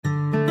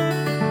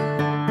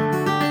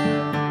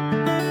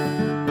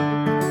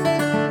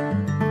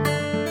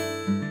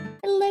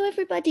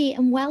everybody,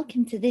 and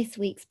welcome to this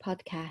week's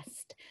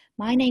podcast.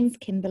 My name's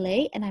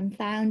Kimberly and I'm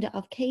founder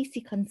of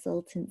Casey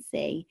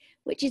Consultancy,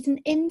 which is an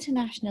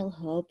international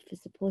hub for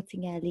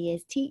supporting early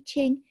years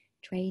teaching,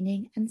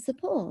 training and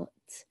support.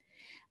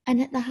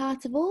 And at the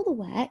heart of all the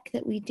work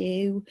that we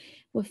do,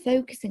 we're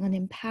focusing on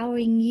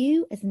empowering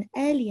you as an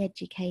early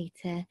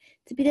educator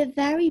to be the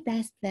very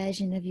best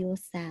version of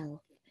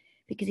yourself.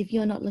 Because if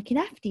you're not looking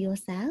after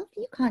yourself,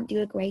 you can't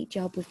do a great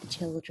job with the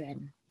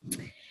children.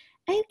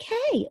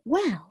 Okay,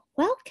 well,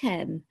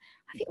 welcome.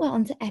 I think we're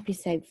on to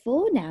episode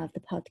 4 now of the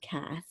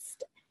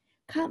podcast.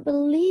 Can't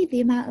believe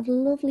the amount of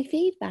lovely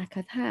feedback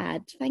I've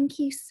had. Thank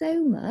you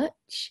so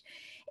much.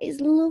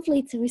 It's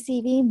lovely to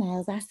receive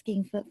emails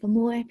asking for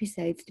more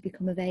episodes to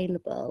become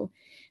available.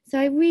 So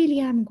I really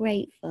am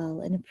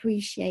grateful and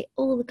appreciate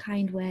all the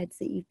kind words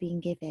that you've been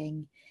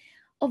giving.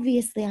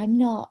 Obviously, I'm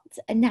not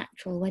a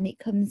natural when it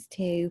comes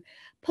to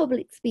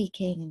public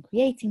speaking and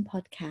creating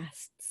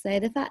podcasts. So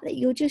the fact that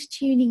you're just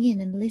tuning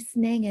in and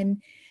listening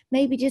and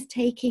maybe just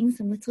taking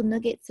some little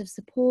nuggets of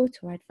support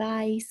or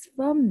advice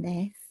from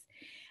this,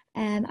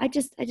 I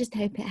just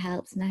hope it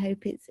helps, and I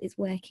hope it's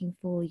working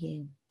for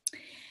you.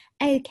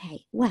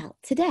 Okay, well,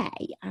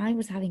 today I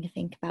was having a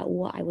think about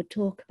what I would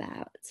talk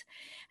about.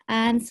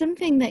 And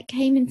something that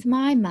came into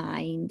my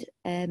mind,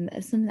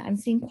 of something that I'm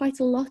seeing quite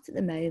a lot at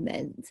the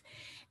moment,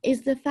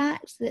 is the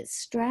fact that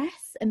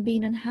stress and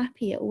being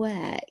unhappy at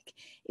work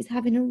is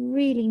having a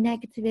really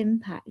negative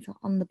impact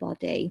on the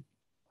body.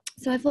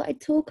 So I thought I'd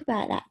talk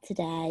about that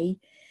today,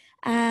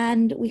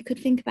 and we could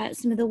think about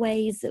some of the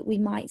ways that we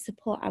might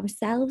support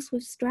ourselves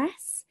with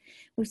stress,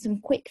 with some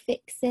quick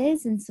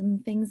fixes and some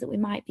things that we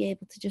might be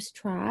able to just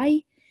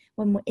try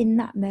when we're in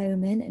that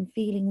moment and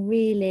feeling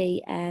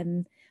really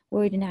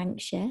worried and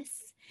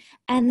anxious.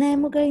 And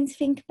then we're going to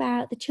think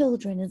about the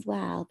children as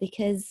well,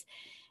 because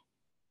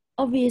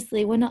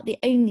obviously we're not the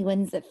only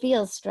ones that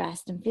feel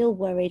stressed and feel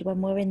worried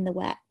when we're in the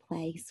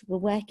workplace. We're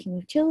working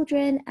with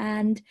children,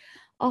 and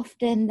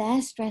often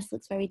their stress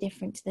looks very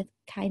different to the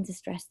kinds of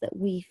stress that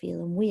we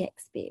feel and we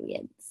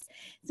experience.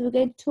 So we're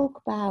going to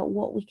talk about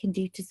what we can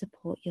do to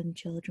support young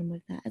children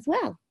with that as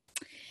well.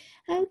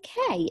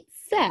 Okay,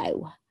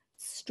 so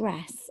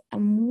stress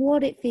and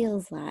what it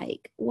feels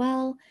like.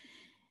 Well,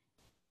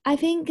 I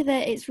think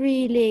that it's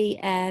really,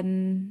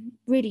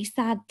 really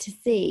sad to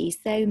see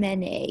so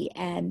many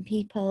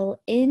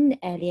people in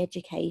early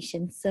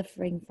education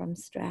suffering from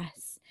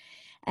stress.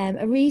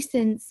 A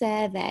recent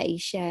survey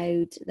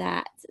showed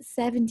that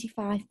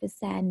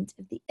 75%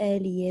 of the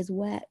early years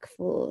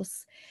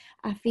workforce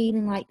are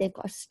feeling like they've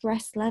got a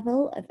stress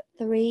level of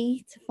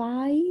 3 to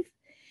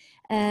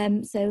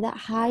 5. So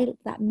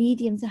that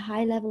medium to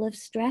high level of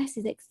stress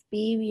is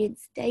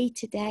experienced day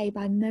to day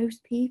by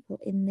most people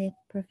in the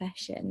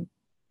profession.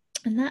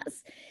 And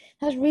that's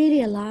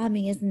really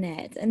alarming, isn't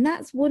it? And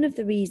that's one of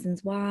the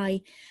reasons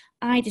why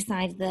I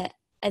decided that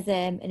as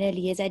an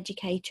early years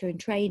educator and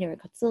trainer and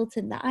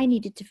consultant, that I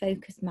needed to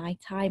focus my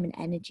time and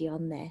energy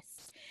on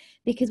this,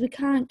 because we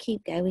can't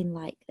keep going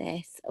like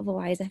this.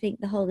 Otherwise, I think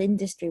the whole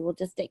industry will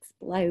just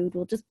explode,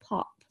 will just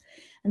pop,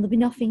 and there'll be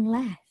nothing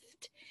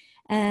left.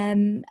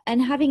 And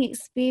having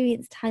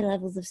experienced high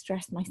levels of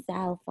stress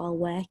myself while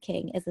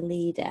working as a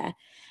leader,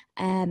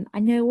 I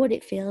know what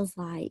it feels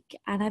like,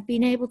 and I've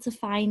been able to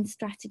find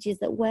strategies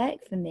that work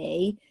for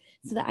me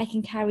so that I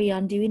can carry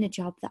on doing a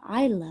job that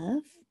I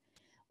love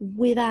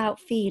without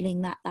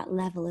feeling that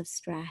level of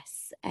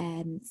stress.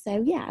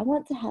 So yeah, I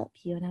want to help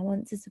you and I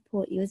want to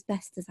support you as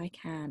best as I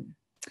can.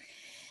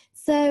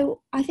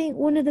 So I think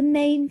one of the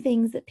main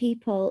things that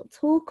people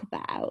talk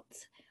about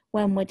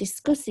when we're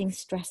discussing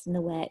stress in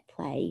the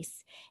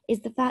workplace is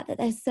the fact that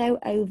they're so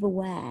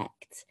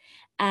overworked,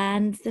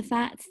 and the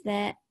fact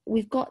that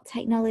we've got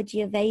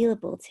technology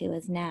available to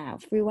us now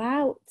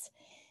throughout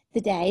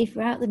the day,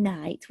 throughout the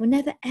night. We're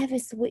never ever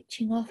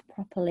switching off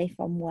properly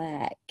from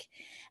work.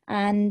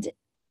 And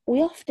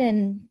we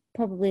often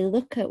probably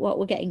look at what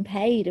we're getting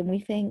paid and we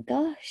think,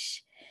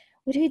 gosh,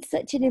 we're doing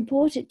such an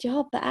important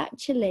job, but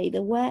actually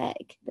the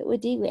work that we're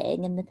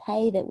doing and the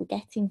pay that we're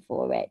getting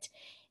for it,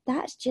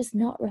 that's just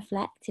not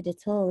reflected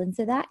at all. And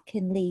so that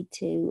can lead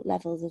to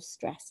levels of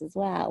stress as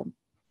well.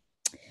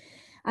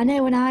 I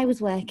know when I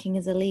was working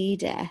as a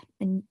leader,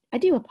 and I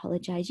do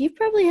apologise, you've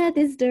probably heard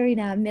this story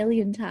now a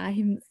million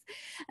times,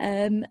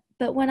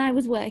 but when I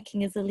was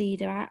working as a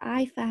leader,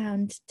 I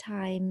found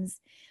times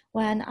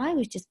when I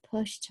was just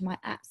pushed to my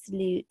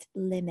absolute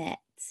limit.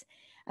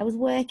 I was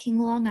working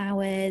long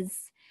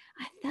hours.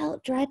 I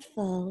felt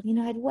dreadful.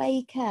 I'd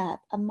wake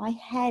up and my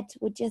head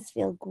would just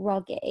feel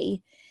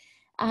groggy.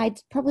 I'd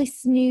probably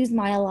snooze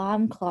my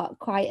alarm clock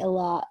quite a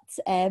lot,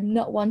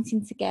 not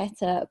wanting to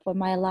get up when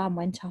my alarm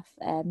went off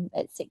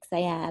at 6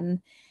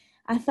 a.m.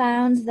 I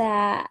found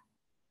that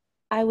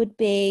I would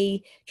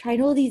be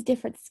trying all these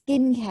different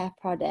skincare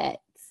products,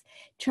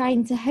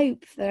 trying to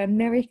hope for a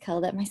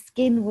miracle that my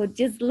skin would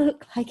just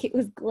look like it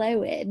was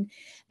glowing.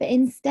 But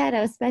instead,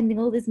 I was spending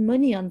all this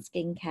money on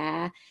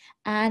skincare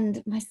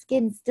and my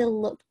skin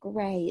still looked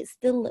grey. It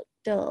still looked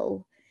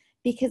dull.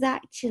 because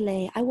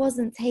actually I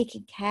wasn't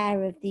taking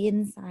care of the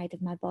inside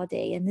of my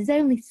body. And there's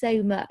only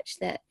so much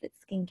that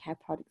skincare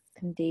products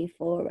can do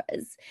for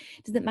us.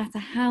 It doesn't matter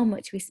how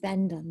much we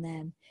spend on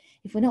them.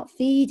 If we're not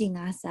feeding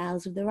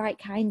ourselves with the right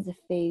kinds of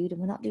food, and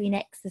we're not doing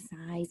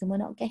exercise, and we're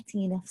not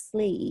getting enough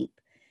sleep,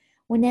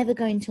 we're never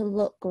going to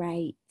look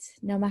great,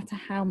 no matter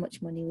how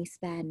much money we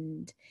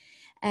spend.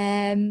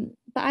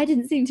 But I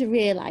didn't seem to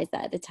realise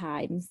that at the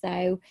time.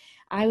 So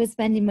I was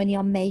spending money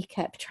on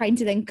makeup, trying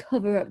to then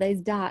cover up those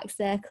dark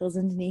circles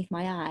underneath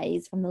my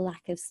eyes from the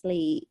lack of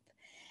sleep.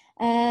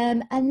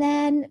 And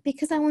then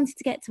because I wanted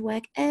to get to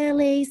work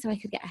early so I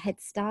could get a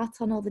head start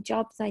on all the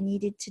jobs I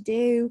needed to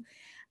do,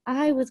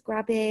 I was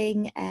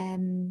grabbing,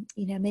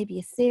 maybe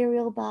a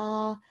cereal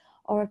bar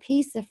or a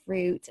piece of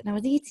fruit, and I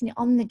was eating it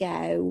on the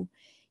go,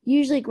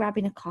 usually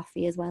grabbing a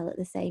coffee as well at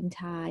the same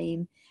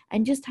time,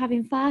 and just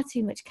having far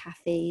too much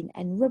caffeine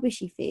and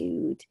rubbishy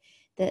food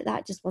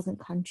that just wasn't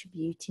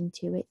contributing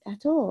to it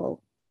at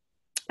all.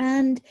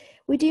 And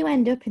we do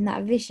end up in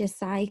that vicious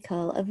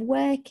cycle of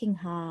working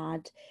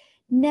hard,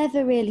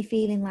 never really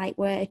feeling like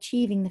we're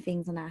achieving the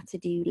things on our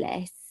to-do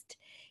list,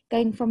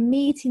 going from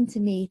meeting to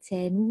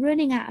meeting,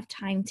 running out of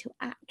time to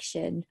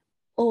action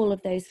all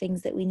of those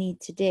things that we need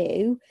to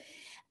do.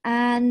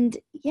 And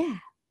yeah,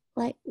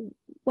 like,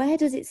 where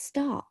does it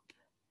stop?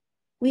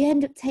 We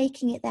end up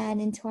taking it then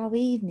into our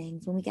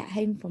evenings when we get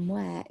home from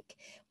work,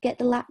 get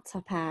the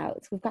laptop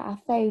out, we've got our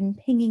phone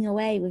pinging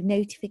away with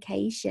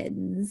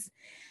notifications,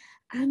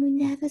 and we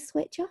never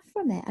switch off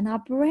from it. And our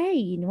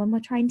brain, when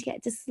we're trying to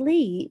get to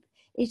sleep,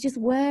 is just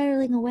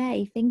whirling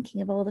away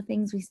thinking of all the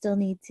things we still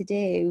need to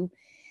do.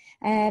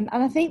 And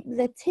I think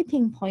the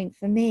tipping point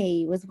for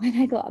me was when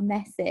I got a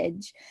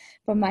message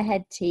from my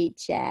head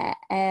teacher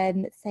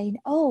saying,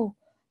 oh,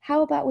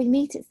 how about we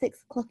meet at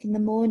 6 o'clock in the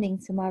morning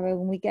tomorrow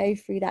and we go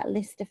through that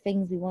list of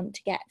things we want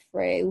to get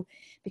through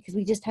because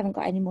we just haven't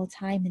got any more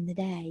time in the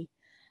day.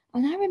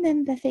 And I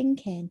remember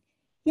thinking,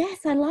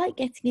 yes, I like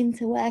getting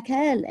into work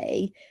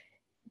early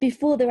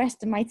before the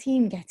rest of my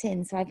team get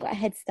in, so I've got a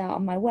head start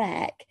on my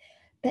work.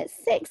 But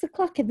 6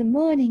 o'clock in the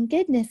morning,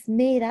 goodness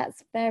me,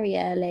 that's very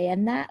early,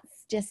 and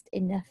that's just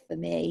enough for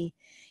me.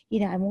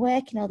 I'm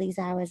working all these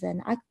hours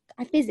and I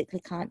physically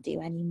can't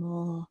do any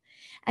more.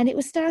 And it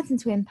was starting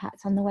to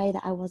impact on the way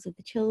that I was with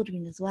the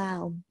children as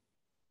well.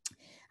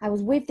 I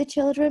was with the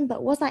children,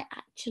 but was I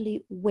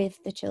actually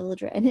with the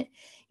children?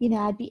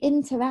 I'd be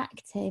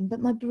interacting, but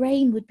my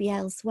brain would be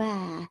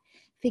elsewhere,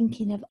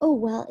 thinking of, oh,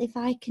 well, if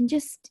I can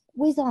just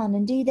whiz on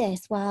and do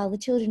this while the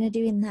children are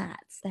doing that,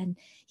 then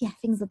yeah,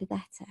 things will be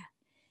better.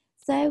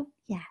 So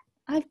yeah,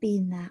 I've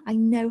been there. I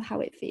know how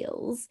it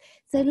feels.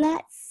 So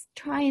let's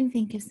try and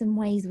think of some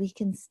ways we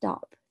can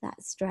stop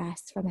that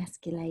stress from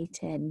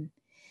escalating.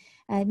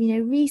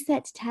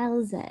 Reset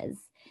tells us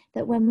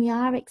that when we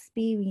are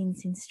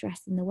experiencing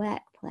stress in the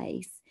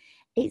workplace,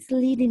 it's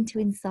leading to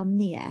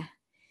insomnia.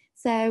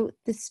 So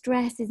the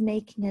stress is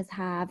making us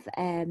have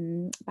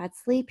bad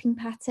sleeping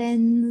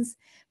patterns.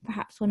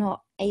 Perhaps we're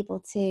not able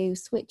to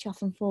switch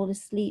off and fall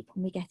asleep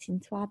when we get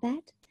into our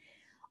bed.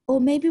 Or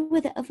maybe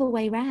we're the other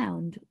way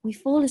around. We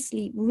fall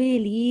asleep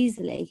really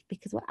easily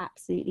because we're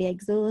absolutely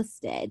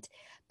exhausted,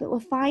 but we're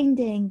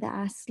finding that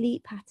our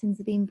sleep patterns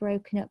are being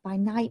broken up by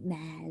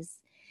nightmares.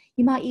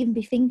 You might even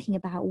be thinking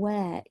about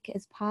work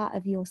as part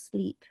of your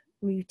sleep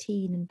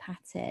routine and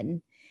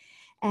pattern.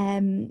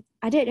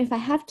 I don't know if I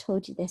have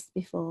told you this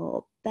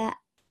before, but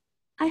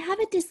I have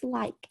a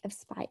dislike of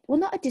spiders. Well,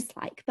 not a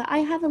dislike, but I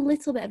have a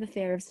little bit of a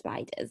fear of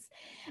spiders.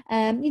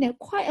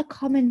 Quite a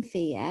common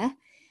fear.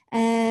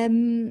 I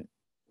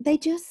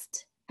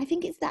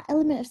think it's that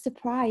element of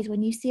surprise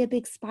when you see a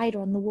big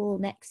spider on the wall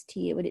next to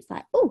you and it's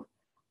like, oh,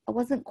 I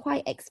wasn't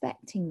quite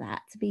expecting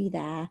that to be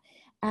there.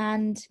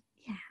 And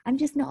yeah, I'm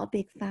just not a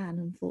big fan,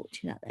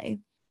 unfortunately.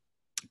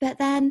 But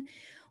then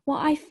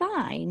what I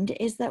find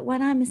is that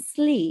when I'm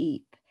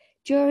asleep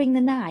during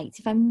the night,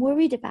 if I'm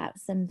worried about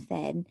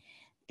something,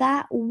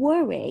 that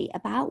worry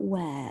about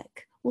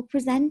work will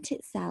present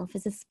itself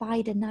as a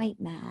spider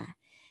nightmare.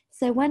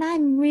 So when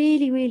I'm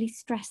really, really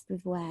stressed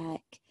with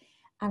work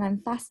and I'm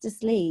fast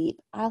asleep,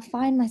 I'll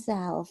find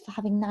myself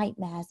having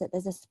nightmares that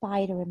there's a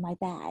spider in my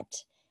bed.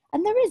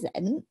 And there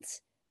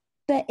isn't.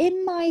 But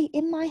in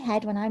my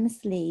head, when I'm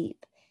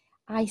asleep,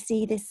 I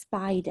see this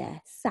spider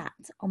sat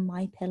on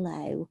my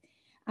pillow.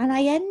 And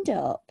I end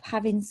up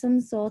having some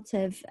sort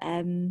of,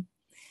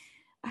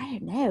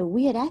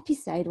 weird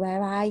episode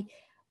where I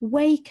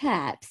wake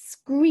up,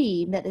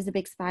 scream that there's a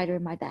big spider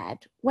in my bed,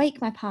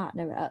 wake my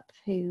partner up,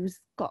 who's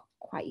got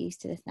quite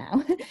used to this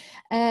now,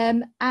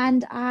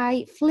 and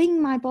I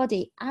fling my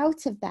body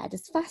out of bed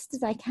as fast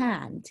as I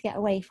can to get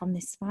away from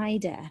this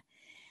spider.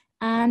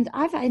 And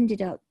I've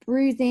ended up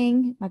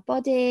bruising my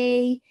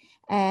body,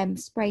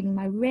 spraining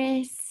my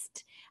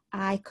wrist.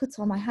 I cut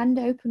all my hand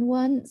open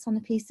once on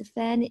a piece of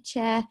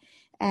furniture.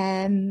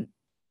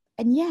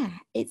 And yeah,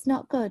 it's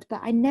not good.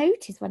 But I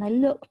notice when I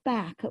look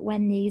back at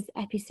when these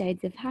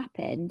episodes have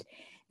happened,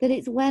 that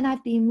it's when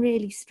I've been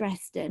really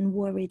stressed and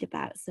worried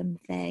about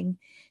something.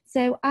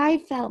 So I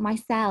felt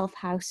myself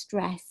how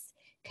stress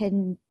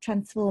can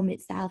transform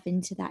itself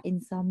into that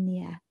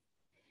insomnia.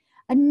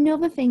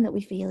 Another thing that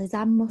we feel is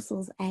our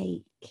muscles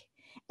ache.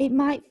 It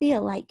might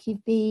feel like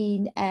you've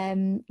been,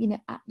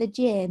 at the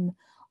gym,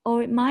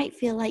 or it might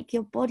feel like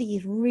your body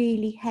is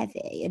really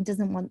heavy and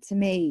doesn't want to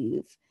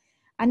move.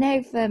 I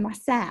know for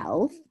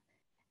myself,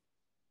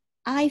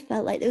 I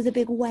felt like there was a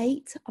big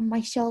weight on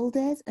my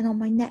shoulders and on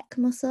my neck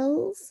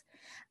muscles,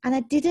 and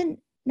I didn't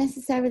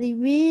necessarily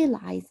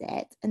realise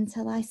it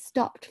until I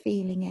stopped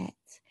feeling it,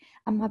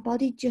 and my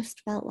body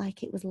just felt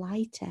like it was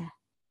lighter.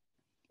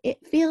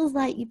 It feels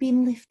like you've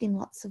been lifting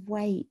lots of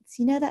weights.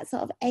 You know, that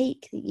sort of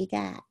ache that you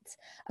get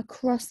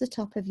across the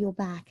top of your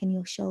back and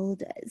your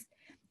shoulders.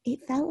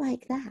 It felt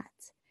like that,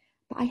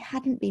 but I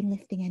hadn't been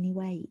lifting any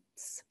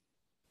weights.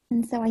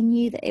 And so I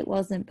knew that it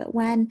wasn't. But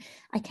when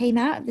I came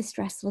out of the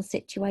stressful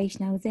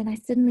situation I was in, I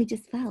suddenly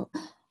just felt,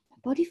 oh, my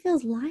body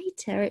feels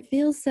lighter. It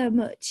feels so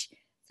much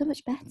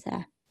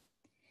better.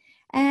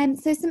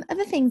 So some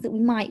other things that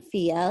we might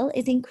feel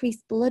is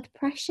increased blood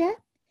pressure.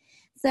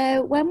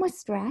 So when we're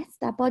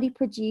stressed, our body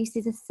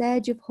produces a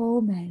surge of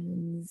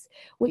hormones,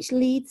 which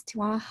leads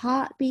to our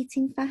heart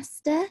beating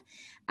faster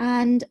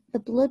and the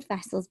blood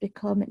vessels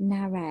become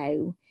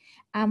narrow.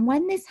 And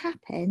when this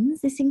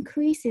happens, this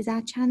increases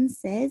our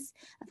chances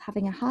of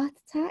having a heart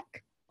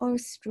attack or a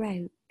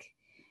stroke.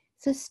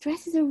 So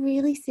stress is a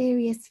really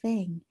serious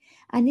thing.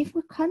 And if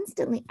we're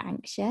constantly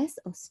anxious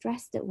or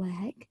stressed at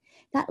work,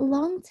 that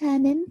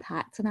long-term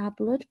impact on our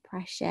blood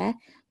pressure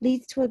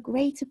leads to a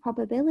greater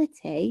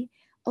probability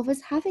of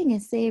us having a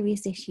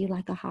serious issue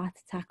like a heart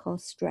attack or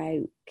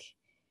stroke.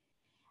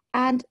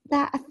 And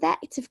that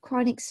effect of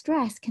chronic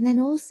stress can then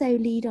also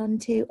lead on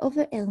to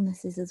other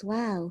illnesses as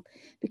well,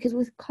 because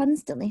we're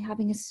constantly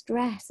having a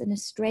stress and a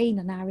strain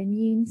on our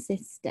immune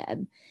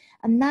system,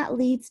 and that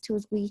leads to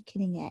us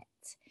weakening it.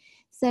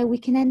 So we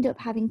can end up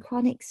having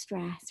chronic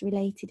stress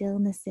related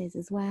illnesses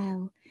as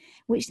well,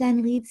 which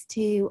then leads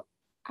to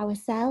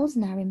ourselves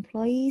and our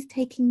employees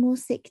taking more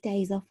sick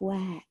days off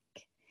work.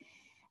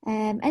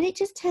 And it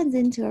just turns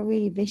into a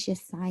really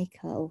vicious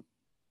cycle.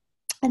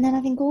 And then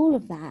I think all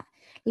of that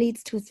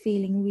leads to us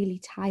feeling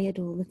really tired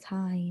all the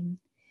time.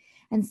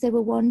 And so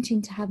we're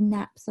wanting to have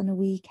naps on a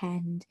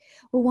weekend.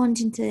 We're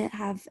wanting to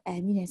have,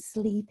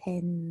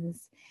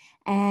 sleep-ins.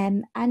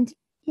 And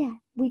yeah,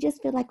 we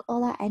just feel like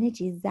all our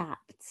energy is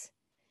zapped.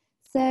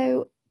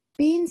 So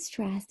being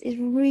stressed is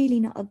really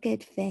not a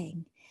good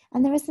thing.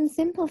 And there are some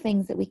simple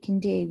things that we can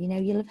do. You know,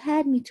 you'll have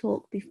heard me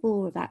talk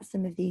before about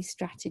some of these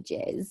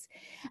strategies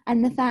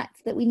and the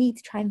fact that we need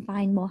to try and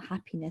find more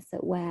happiness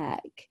at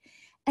work.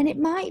 And it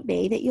might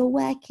be that you're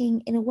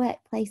working in a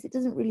workplace that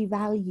doesn't really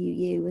value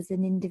you as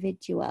an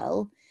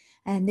individual,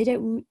 and they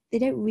don't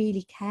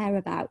really care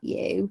about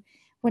you.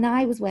 When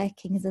I was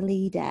working as a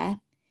leader,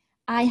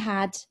 I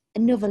had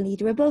another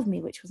leader above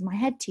me, which was my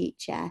head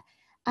teacher,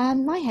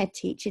 and my head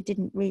teacher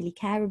didn't really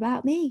care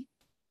about me.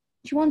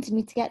 She wanted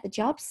me to get the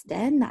jobs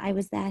done that I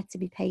was there to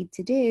be paid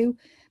to do,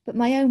 but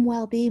my own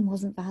well-being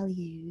wasn't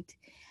valued.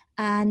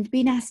 And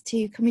being asked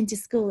to come into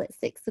school at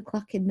 6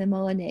 o'clock in the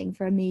morning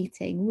for a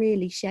meeting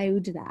really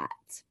showed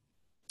that.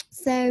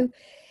 So,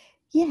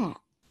 yeah,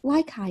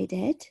 like I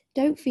did,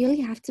 don't feel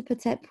you have to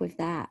put up with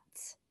that.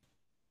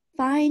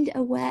 Find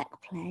a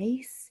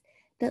workplace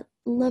that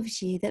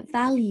loves you, that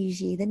values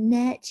you, that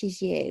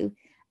nurtures you.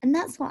 And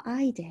that's what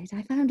I did.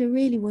 I found a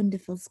really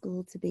wonderful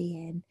school to be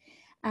in.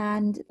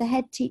 And the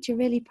head teacher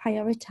really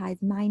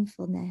prioritised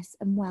mindfulness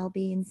and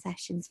well-being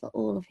sessions for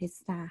all of his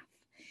staff.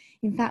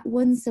 In fact,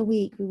 once a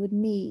week we would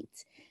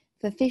meet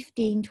for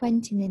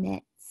 15-20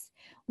 minutes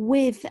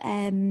with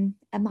a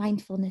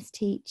mindfulness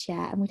teacher,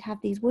 and we'd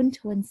have these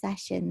one-to-one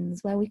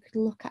sessions where we could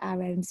look at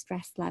our own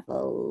stress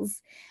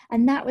levels.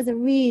 And that was a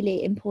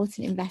really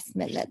important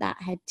investment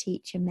that head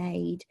teacher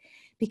made,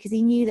 because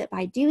he knew that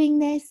by doing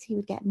this he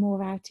would get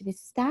more out of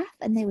his staff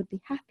and they would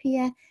be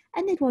happier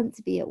and they'd want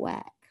to be at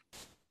work.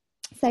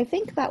 So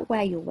think about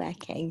where you're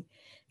working.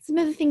 Some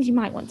other things you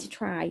might want to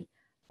try.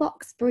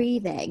 Box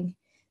breathing.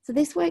 So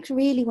this works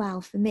really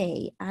well for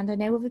me, and I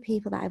know other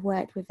people that I've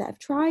worked with that have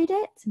tried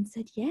it and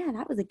said, yeah,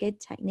 that was a good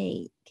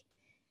technique.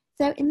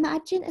 So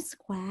imagine a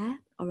square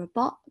or a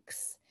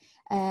box.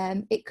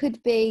 It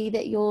could be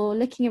that you're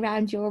looking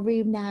around your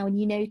room now and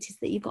you notice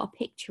that you've got a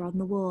picture on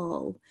the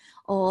wall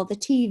or the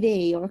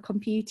TV or a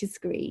computer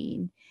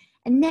screen.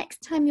 And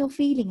next time you're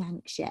feeling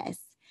anxious,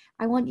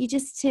 I want you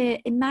just to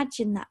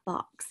imagine that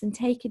box and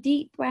take a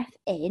deep breath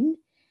in.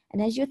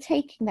 And as you're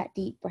taking that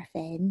deep breath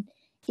in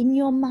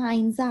your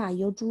mind's eye,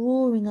 you're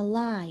drawing a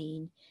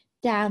line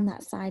down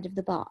that side of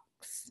the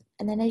box.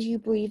 And then as you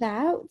breathe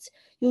out,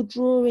 you're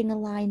drawing a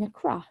line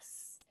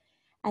across.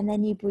 And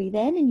then you breathe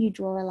in and you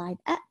draw a line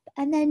up.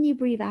 And then you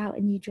breathe out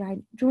and you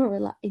draw a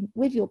line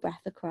with your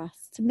breath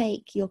across to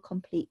make your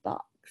complete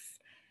box.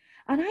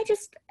 And I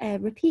just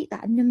repeat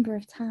that a number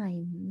of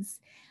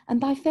times. And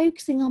by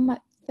focusing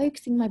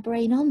my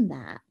brain on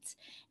that,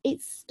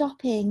 it's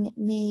stopping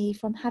me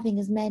from having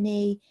as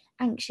many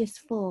anxious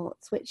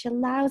thoughts, which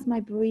allows my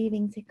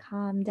breathing to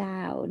calm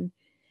down.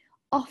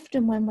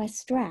 Often when we're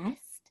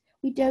stressed,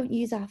 we don't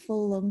use our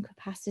full lung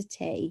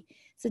capacity.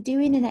 So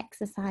doing an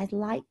exercise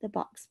like the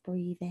box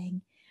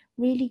breathing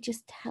really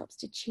just helps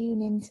to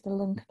tune into the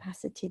lung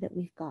capacity that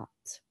we've got.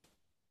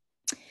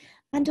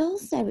 And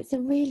also, it's a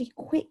really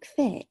quick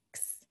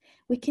fix.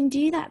 We can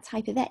do that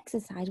type of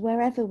exercise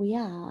wherever we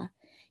are.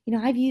 You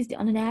know, I've used it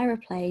on an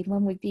aeroplane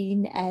when we've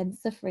been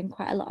suffering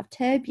quite a lot of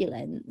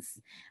turbulence,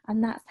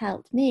 and that's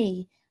helped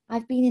me.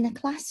 I've been in a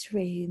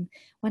classroom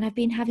when I've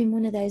been having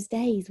one of those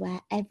days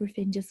where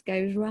everything just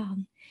goes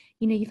wrong.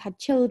 You know, you've had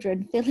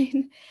children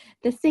filling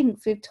the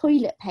sinks with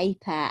toilet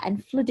paper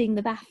and flooding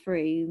the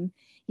bathroom.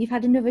 You've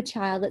had another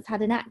child that's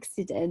had an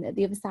accident at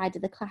the other side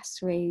of the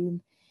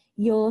classroom.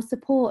 Your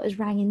support has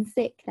rang in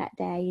sick that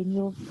day, and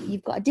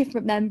you've got a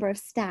different member of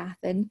staff.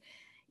 And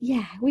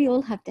yeah, we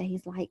all have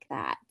days like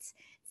that.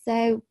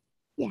 So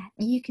yeah,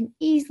 you can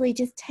easily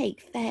just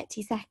take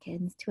 30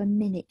 seconds to a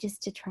minute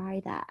just to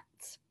try that.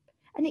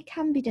 And it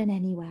can be done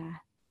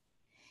anywhere.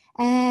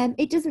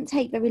 It doesn't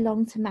take very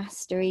long to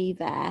master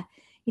either.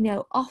 You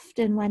know,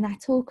 often when I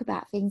talk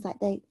about things like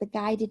the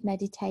guided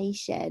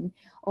meditation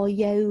or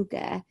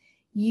yoga,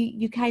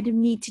 you kind of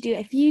need to do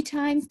it a few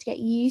times to get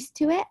used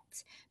to it.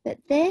 But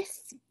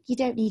this, you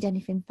don't need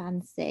anything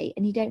fancy,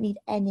 and you don't need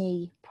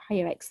any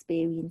prior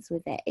experience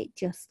with it. It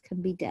just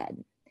can be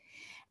done.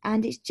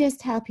 And it's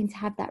just helping to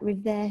have that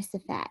reverse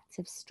effect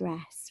of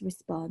stress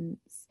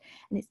response.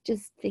 And it's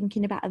just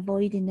thinking about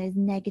avoiding those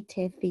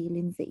negative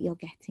feelings that you're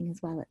getting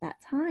as well at that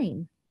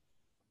time.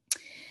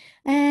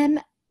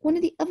 One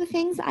of the other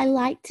things I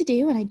like to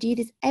do, and I do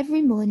this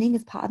every morning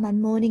as part of my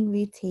morning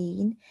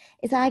routine,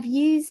 is I've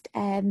used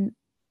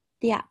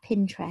the app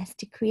Pinterest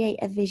to create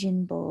a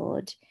vision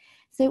board.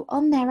 So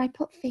on there, I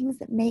put things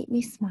that make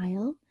me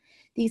smile.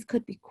 These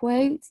could be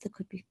quotes, there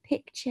could be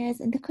pictures,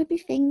 and there could be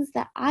things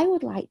that I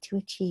would like to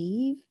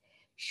achieve,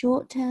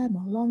 short term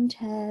or long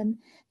term,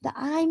 that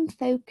I'm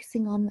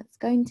focusing on that's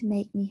going to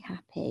make me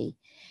happy.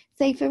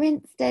 Say, for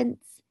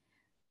instance,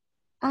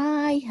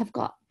 I have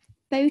got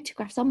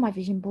photographs on my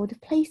vision board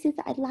of places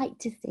that I'd like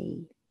to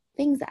see,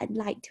 things that I'd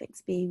like to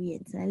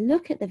experience. And I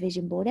look at the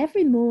vision board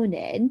every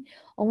morning,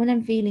 or when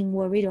I'm feeling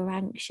worried or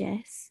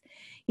anxious.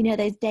 You know,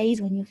 those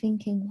days when you're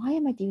thinking, why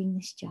am I doing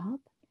this job?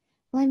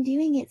 Well, I'm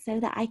doing it so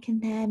that I can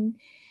then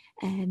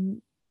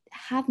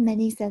have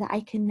many, so that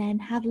I can then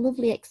have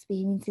lovely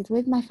experiences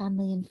with my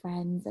family and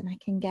friends, and I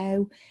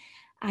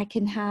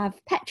can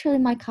have petrol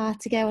in my car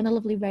to go on a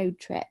lovely road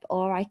trip,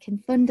 or I can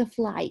fund a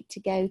flight to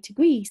go to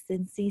Greece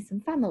and see some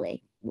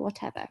family,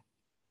 whatever.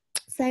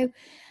 So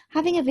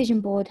having a vision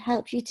board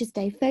helps you to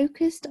stay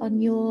focused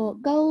on your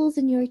goals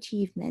and your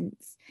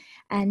achievements,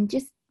 and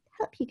just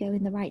help you go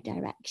in the right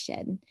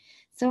direction.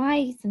 So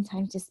I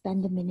sometimes just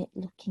spend a minute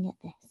looking at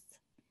this.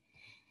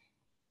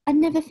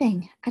 Another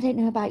thing, I don't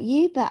know about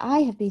you, but I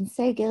have been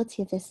so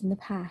guilty of this in the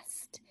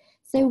past.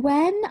 So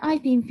when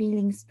I've been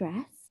feeling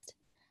stressed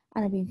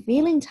and I've been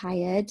feeling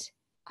tired,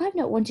 I've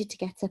not wanted to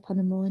get up on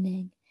a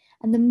morning.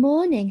 And the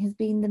morning has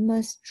been the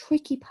most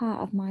tricky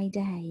part of my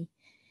day.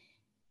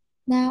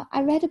 Now,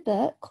 I read a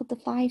book called The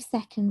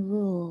 5-Second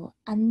Rule,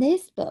 and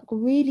this book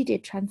really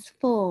did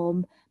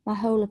transform my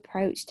whole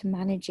approach to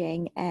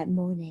managing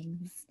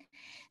mornings.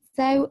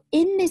 So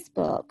in this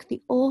book,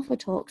 the author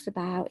talks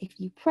about if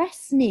you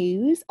press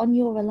snooze on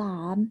your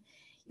alarm,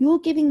 you're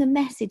giving the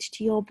message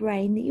to your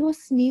brain that you're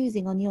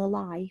snoozing on your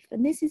life.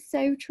 And this is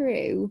so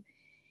true.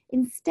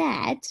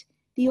 Instead,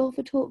 the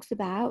author talks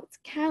about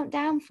count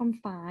down from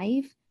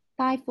 5,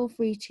 4,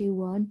 3, 2,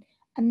 1,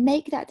 and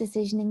make that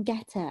decision and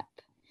get up.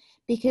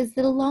 Because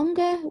the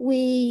longer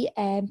we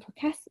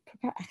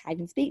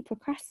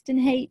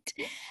procrastinate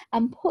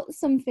and put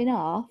something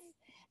off,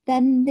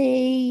 then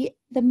the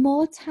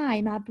more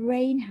time our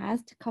brain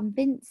has to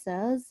convince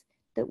us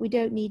that we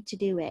don't need to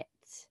do it.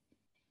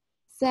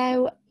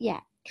 So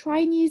yeah, try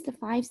and use the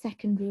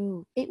 5-second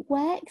rule. It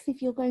works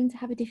if you're going to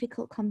have a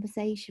difficult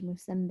conversation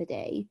with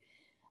somebody.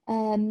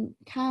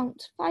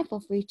 Count 5, 4,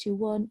 3, 2,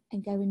 1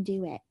 and go and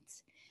do it.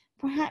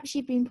 Perhaps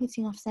you've been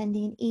putting off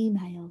sending an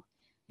email.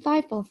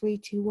 5, 4, 3,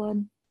 2,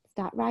 1,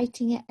 start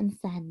writing it and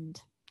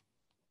send.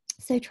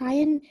 So try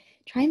and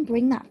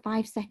bring that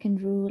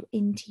 5-second rule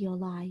into your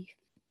life.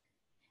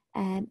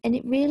 And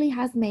it really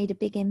has made a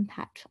big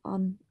impact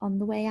on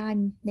the way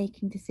I'm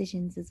making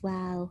decisions as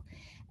well.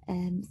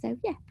 So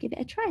yeah, give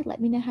it a try.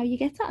 Let me know how you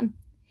get on.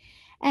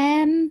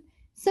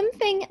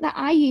 Something that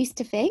I used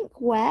to think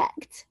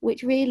worked,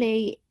 which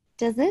really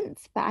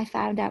doesn't, but I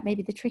found out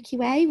maybe the tricky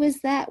way, was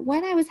that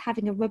when I was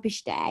having a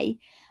rubbish day,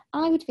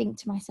 I would think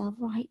to myself,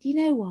 right, you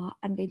know what?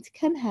 I'm going to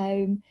come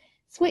home,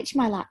 switch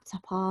my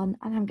laptop on,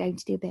 and I'm going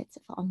to do a bit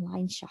of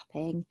online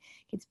shopping.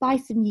 I'm going to buy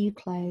some new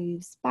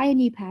clothes, buy a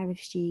new pair of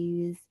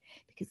shoes,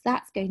 because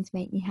that's going to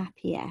make me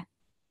happier.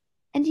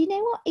 And you know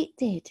what? It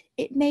did.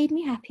 It made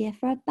me happier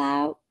for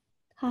about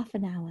half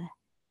an hour.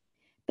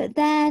 But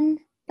then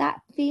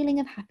that feeling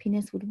of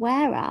happiness would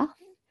wear off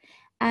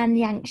and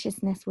the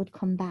anxiousness would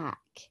come back.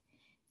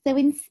 So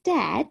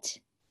instead,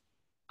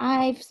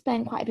 I've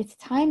spent quite a bit of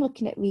time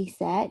looking at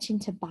research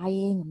into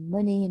buying and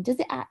money and does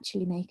it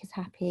actually make us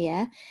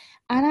happier?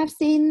 And I've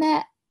seen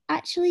that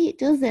Actually, it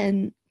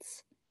doesn't.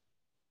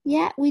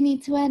 Yeah, we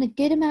need to earn a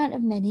good amount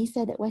of money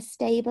so that we're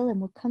stable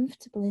and we're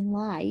comfortable in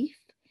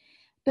life.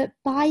 But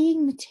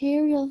buying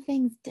material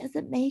things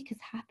doesn't make us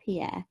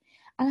happier.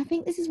 And I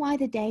think this is why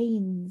the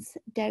Danes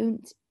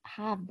don't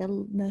have the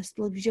most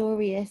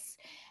luxurious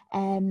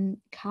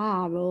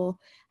car or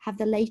have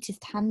the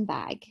latest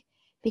handbag,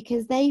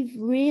 because they've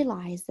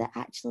realised that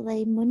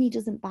actually money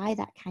doesn't buy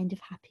that kind of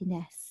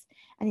happiness.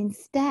 And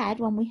instead,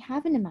 when we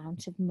have an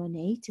amount of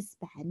money to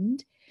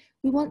spend,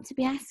 we want to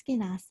be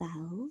asking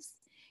ourselves,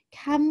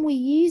 can we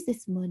use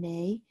this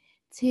money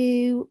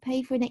to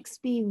pay for an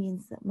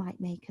experience that might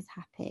make us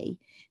happy?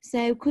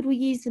 So could we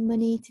use the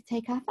money to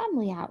take our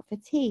family out for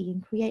tea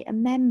and create a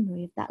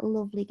memory of that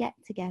lovely get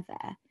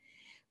together?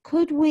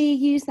 Could we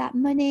use that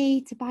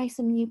money to buy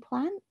some new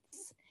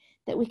plants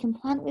that we can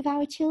plant with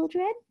our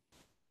children?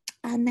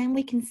 And then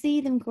we can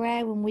see them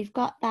grow, and we've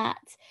got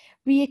that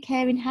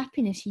reoccurring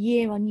happiness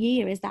year on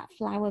year as that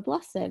flower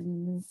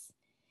blossoms.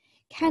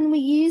 Can we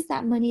use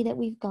that money that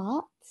we've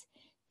got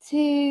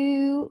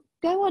to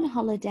go on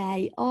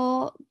holiday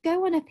or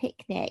go on a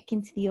picnic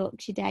into the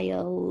Yorkshire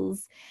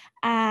Dales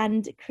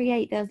and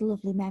create those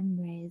lovely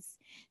memories?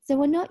 So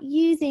we're not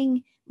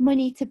using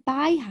money to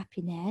buy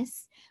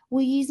happiness,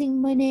 we're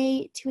using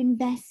money to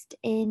invest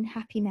in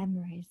happy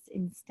memories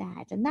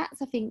instead. And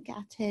that's, I think,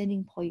 our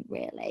turning point,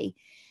 really.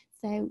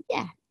 So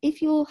yeah, if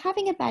you're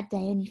having a bad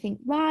day and you think,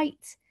 right,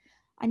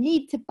 I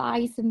need to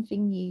buy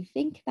something new,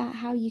 think about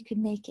how you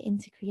can make it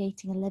into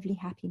creating a lovely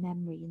happy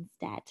memory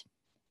instead.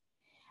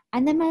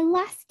 And then my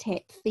last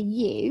tip for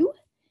you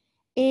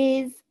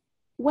is,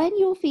 when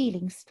you're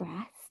feeling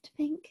stressed,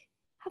 think,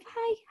 have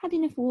I had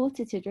enough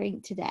water to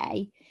drink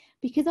today?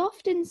 Because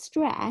often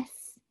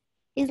stress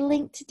is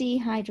linked to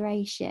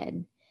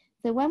dehydration.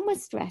 So when we're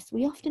stressed,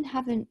 we often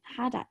haven't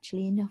had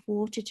actually enough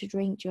water to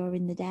drink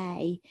during the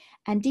day.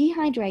 And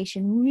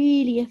dehydration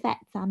really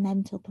affects our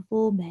mental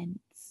performance.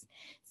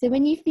 So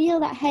when you feel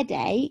that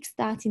headache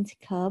starting to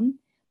come,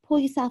 pour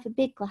yourself a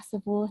big glass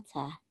of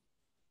water.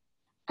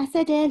 I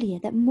said earlier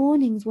that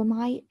mornings were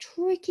my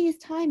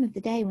trickiest time of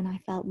the day when I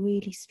felt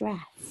really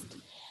stressed.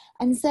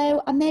 And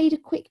so I made a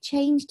quick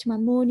change to my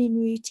morning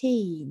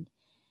routine.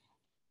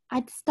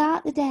 I'd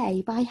start the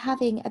day by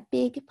having a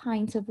big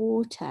pint of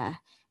water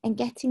and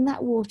getting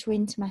that water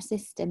into my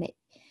system.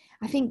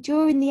 I think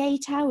during the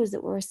 8 hours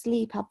that we're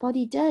asleep, our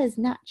body does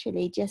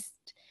naturally just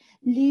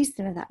lose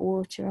some of that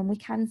water, and we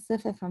can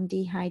suffer from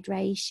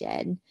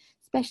dehydration,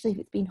 especially if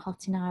it's been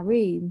hot in our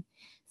room.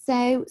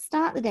 So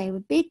start the day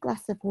with a big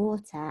glass of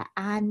water,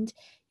 and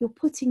you're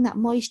putting that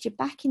moisture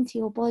back into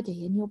your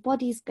body, and your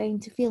body's going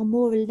to feel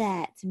more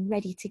alert and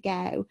ready to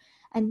go.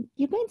 And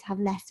you're going to have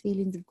less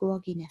feelings of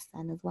grogginess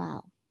then as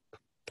well.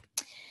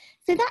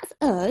 So that's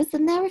us,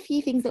 and there are a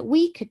few things that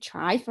we could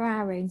try for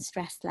our own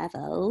stress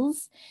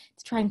levels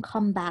to try and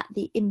combat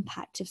the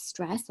impact of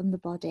stress on the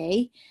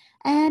body.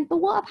 But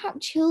what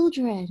about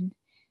children?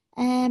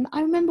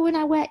 I remember when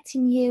I worked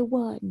in year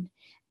one,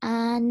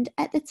 and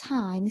at the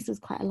time, this was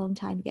quite a long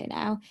time ago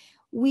now,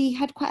 we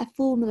had quite a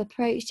formal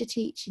approach to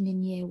teaching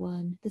in year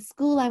one. The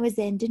school I was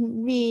in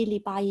didn't really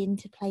buy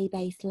into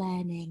play-based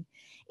learning,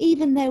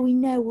 even though we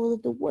know all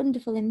of the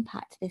wonderful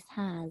impact this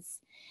has.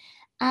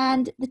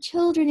 And the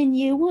children in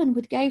year one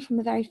would go from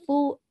a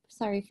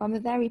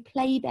very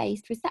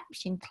play-based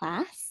reception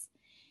class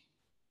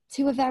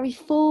to a very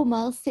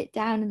formal sit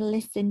down and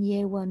listen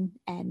year one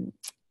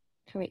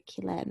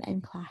curriculum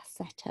and class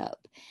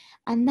setup.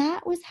 And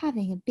that was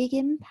having a big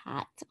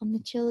impact on the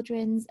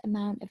children's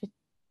amount of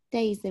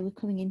days they were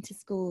coming into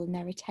school and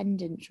their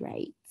attendance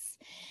rates.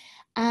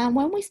 And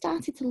when we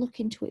started to look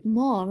into it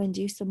more and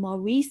do some more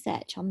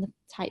research on the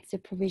types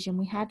of provision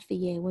we had for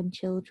year one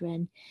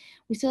children,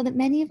 we saw that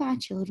many of our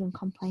children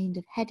complained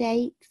of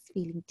headaches,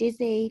 feeling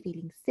dizzy,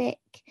 feeling sick.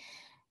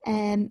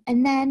 And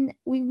then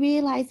we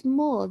realised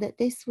more that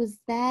this was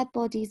their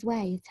body's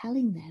way of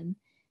telling them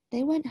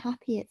they weren't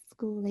happy at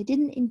school. They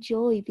didn't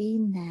enjoy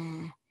being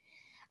there.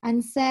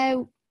 And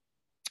so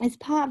as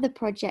part of the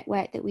project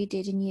work that we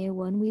did in year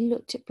one, we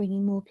looked at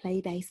bringing more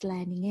play-based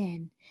learning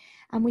in.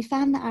 And we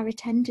found that our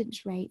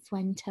attendance rates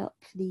went up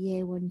for the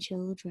year one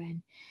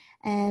children.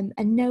 And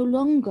no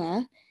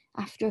longer,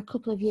 after a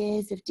couple of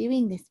years of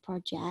doing this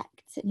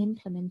project and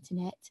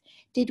implementing it,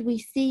 did we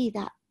see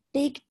that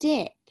big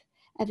dip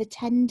of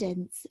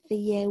attendance for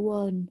year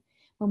one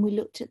when we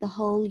looked at the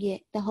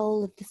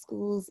whole of the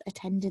school's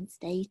attendance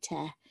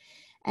data.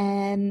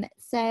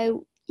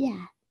 So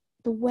yeah,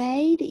 the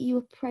way that you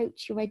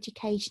approach your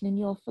education and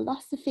your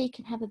philosophy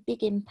can have a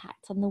big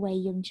impact on the way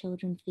young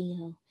children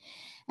feel.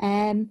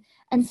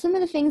 And some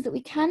of the things that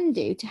we can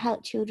do to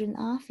help children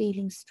that are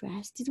feeling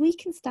stressed is we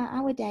can start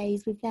our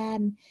days with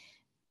them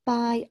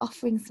by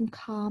offering some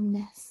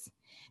calmness,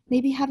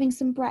 maybe having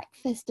some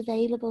breakfast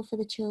available for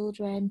the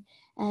children,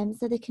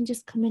 so they can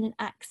just come in and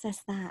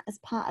access that as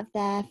part of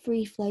their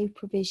free flow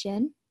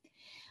provision.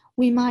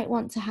 We might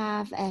want to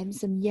have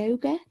some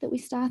yoga that we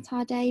start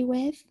our day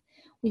with.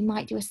 We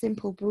might do a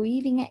simple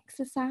breathing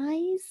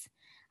exercise.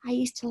 I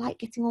used to like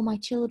getting all my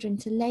children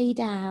to lay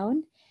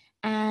down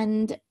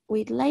and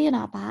we'd lay on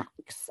our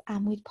backs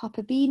and we'd pop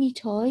a beanie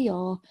toy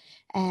or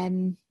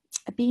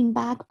a bean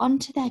bag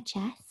onto their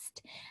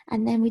chest,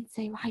 and then we'd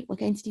say, right, we're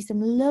going to do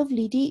some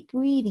lovely deep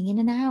breathing in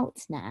and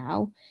out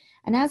now.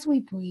 And as we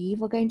breathe,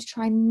 we're going to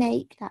try and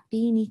make that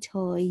beanie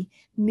toy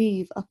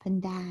move up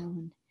and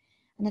down.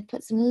 And I'd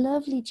put some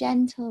lovely,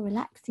 gentle,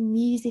 relaxing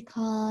music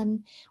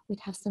on.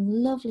 We'd have some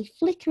lovely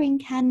flickering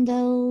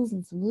candles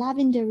and some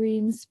lavender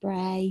room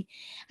spray.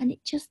 And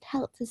it just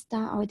helped us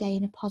start our day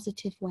in a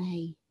positive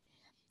way.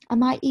 I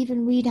might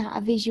even read out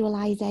a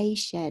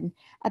visualization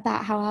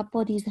about how our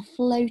bodies are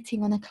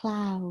floating on a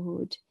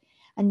cloud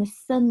and the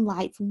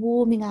sunlight's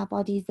warming our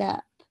bodies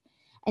up,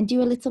 and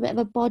do a little bit of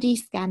a body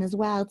scan as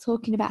well,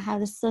 talking about how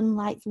the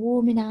sunlight's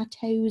warming our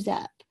toes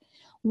up,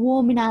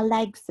 warming our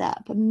legs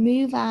up, and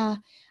move our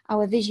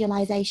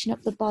visualization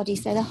up the body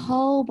so the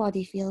whole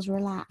body feels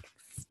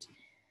relaxed.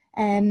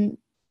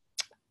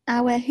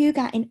 Our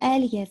Hygge in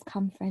Early Years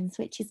conference,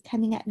 which is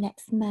coming up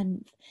next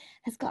month,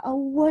 has got a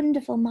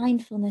wonderful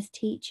mindfulness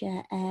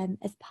teacher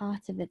as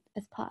part of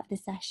the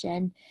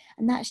session,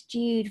 and that's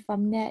Jude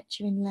from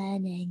Nurturing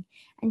Learning,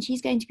 and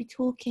she's going to be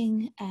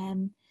talking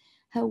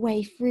her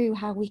way through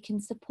how we can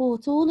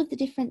support all of the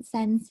different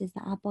senses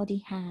that our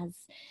body has,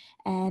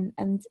 and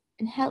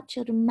help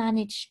children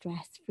manage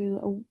stress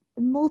through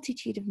a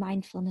multitude of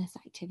mindfulness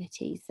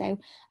activities. So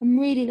I'm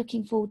really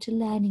looking forward to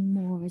learning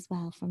more as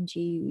well from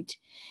Jude,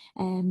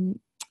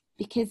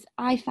 because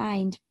I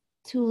find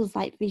tools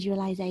like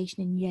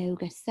visualization and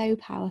yoga so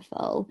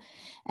powerful,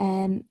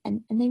 and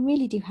they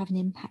really do have an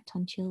impact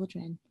on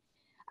children.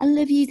 I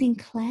love using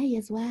clay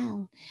as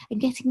well, and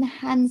getting the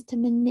hands to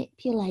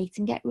manipulate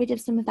and get rid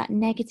of some of that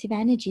negative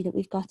energy that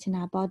we've got in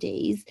our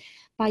bodies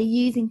by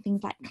using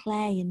things like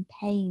clay and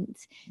paint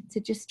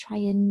to just try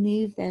and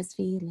move those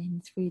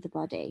feelings through the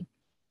body.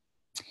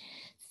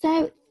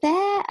 So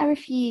there are a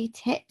few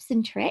tips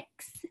and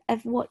tricks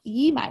of what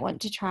you might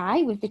want to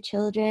try with the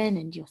children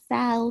and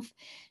yourself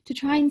to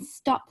try and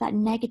stop that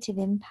negative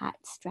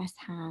impact stress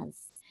has.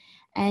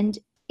 And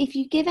if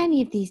you give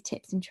any of these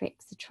tips and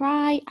tricks a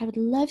try, I would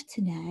love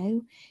to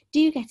know.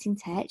 Do get in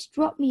touch,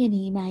 drop me an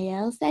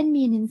email, send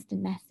me an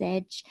instant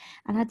message,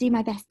 and I'll do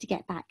my best to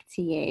get back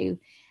to you.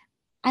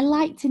 I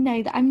like to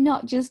know that I'm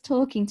not just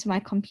talking to my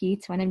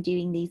computer when I'm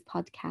doing these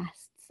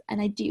podcasts,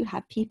 and I do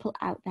have people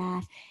out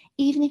there,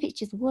 even if it's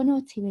just one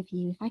or two of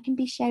you. If I can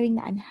be showing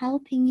that I'm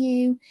helping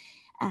you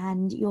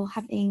and you're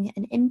having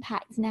an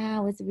impact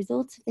now as a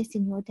result of this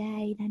in your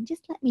day, then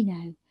just let me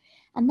know.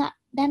 And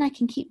then I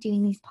can keep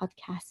doing these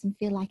podcasts and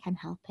feel like I'm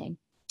helping.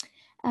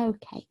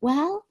 Okay,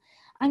 well,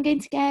 I'm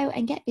going to go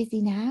and get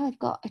busy now. I've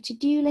got a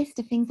to-do list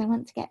of things I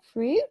want to get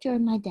through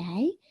during my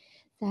day.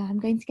 So I'm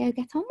going to go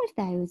get on with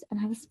those, and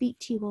I will speak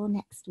to you all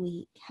next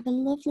week. Have a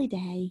lovely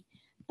day.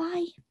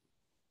 Bye.